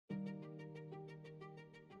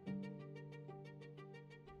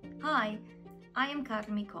Hi, I am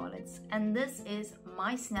Calitz, and this is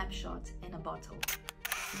my snapshot in a bottle.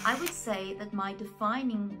 I would say that my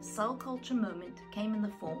defining cell culture moment came in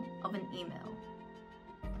the form of an email.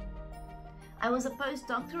 I was a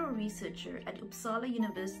postdoctoral researcher at Uppsala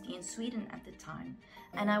University in Sweden at the time,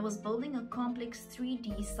 and I was building a complex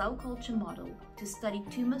 3D cell culture model to study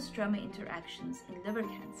tumor-stroma interactions in liver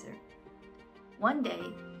cancer. One day,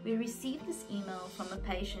 we received this email from a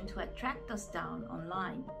patient who had tracked us down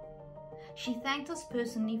online. She thanked us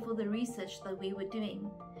personally for the research that we were doing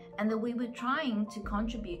and that we were trying to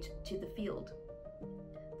contribute to the field.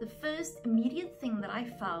 The first immediate thing that I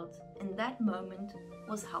felt in that moment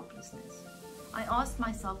was helplessness. I asked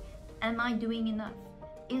myself, am I doing enough?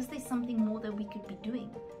 Is there something more that we could be doing?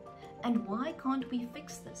 And why can't we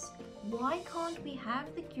fix this? Why can't we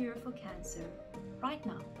have the cure for cancer right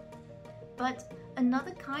now? But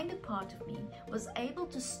another kind of part of me was able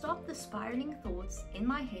to stop the spiraling thoughts in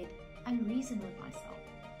my head and reason with myself.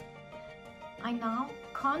 I now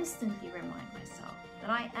constantly remind myself that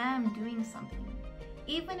I am doing something,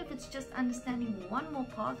 even if it's just understanding one more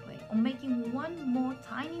pathway or making one more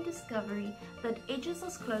tiny discovery that edges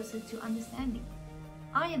us closer to understanding.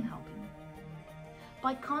 I am helping.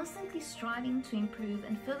 By constantly striving to improve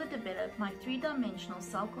and further develop my three-dimensional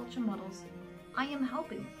cell culture models, I am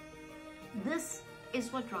helping. This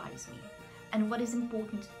is what drives me and what is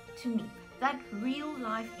important to me, that real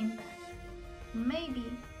life impact. Maybe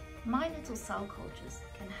my little cell cultures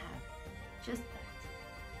can have just that.